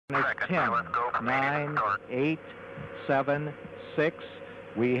It's 10, 9, 8, 7, 6.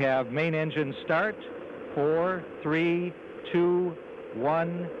 We have main engine start. 4, 3, 2,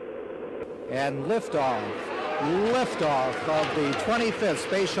 1. And liftoff. Liftoff of the 25th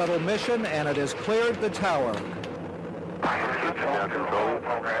Space Shuttle mission, and it has cleared the tower. Now control.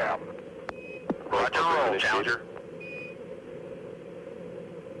 Roger, roll, Challenger.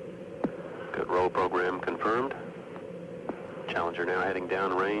 Good, roll program confirmed. Challenger now heading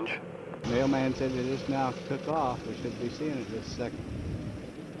downrange. Mailman said it just now took off. We should be seeing it this second.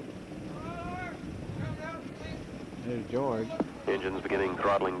 There's George. Engine's beginning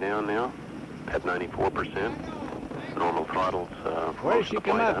throttling down now at 94%. Normal throttles where does she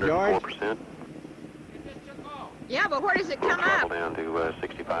come up, George? 104%. Yeah, but where does it come Throttle up? down to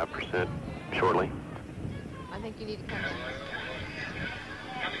 65% shortly. I think you need to come in.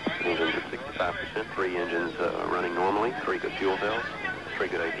 Engines at 65%. 3 engines running normally. 3 good fuel cells. 3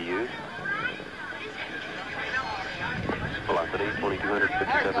 good APUs. Velocity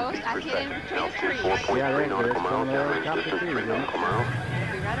 2,257 feet per second. Altitude 4.3 nautical miles. Downrange distance 3 nautical miles.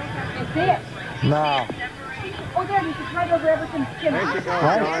 No. Oh, there, this is right over Everton's gym. There she goes, George.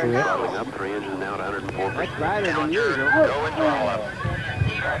 Throttling up. 3 engines now at 104%. That's brighter than usual. Go and throttle up.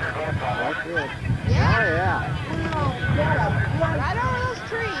 That's it. Yeah. Oh, yeah. Right over those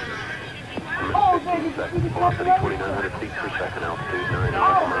trees. 15 seconds. Velocity 2,900 feet per second. Altitude 9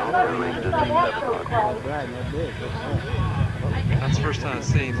 nautical miles. Downrange distance 7 nautical miles. That's right, and that big. That's the first time I've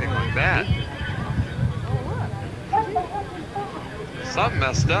seen anything like that. Something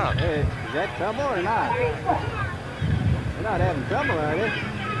messed up. Hey, is that trouble or not? They're not having trouble, are they?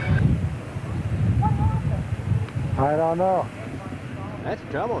 I don't know. That's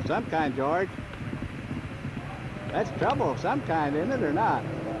trouble of some kind, George. That's trouble of some kind, isn't it, or not?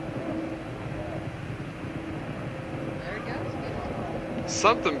 There it goes.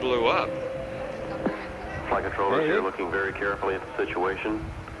 Something blew up. Flight controllers Hey. here looking very carefully at the situation.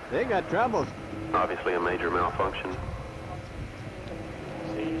 They got troubles. Obviously a major malfunction.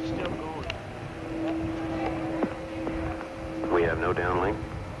 We have no downlink.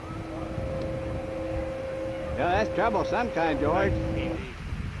 Yeah, that's trouble of some kind, George.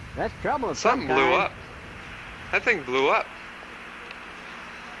 That's trouble of some Something kind. blew up. That thing blew up.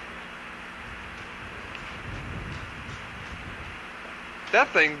 That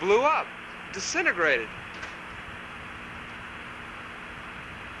thing blew up. Disintegrated.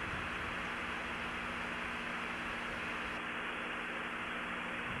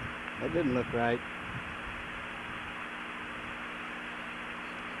 That didn't look right.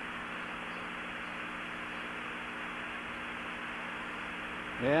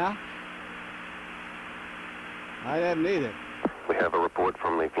 Yeah? I haven't either. We have a report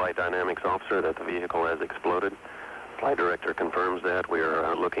from the flight dynamics officer that the vehicle has exploded. Flight director confirms that. We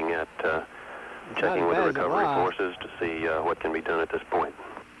are looking at checking with the recovery forces to see what can be done at this point.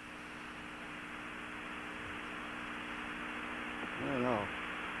 I don't know.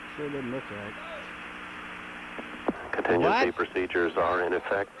 Sure didn't look right. Contingency What? procedures are in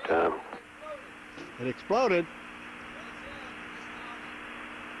effect. It exploded.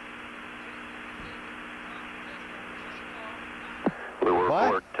 We will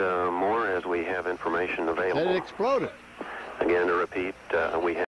What? report more as we have information It available. exploded. Again, to repeat, we have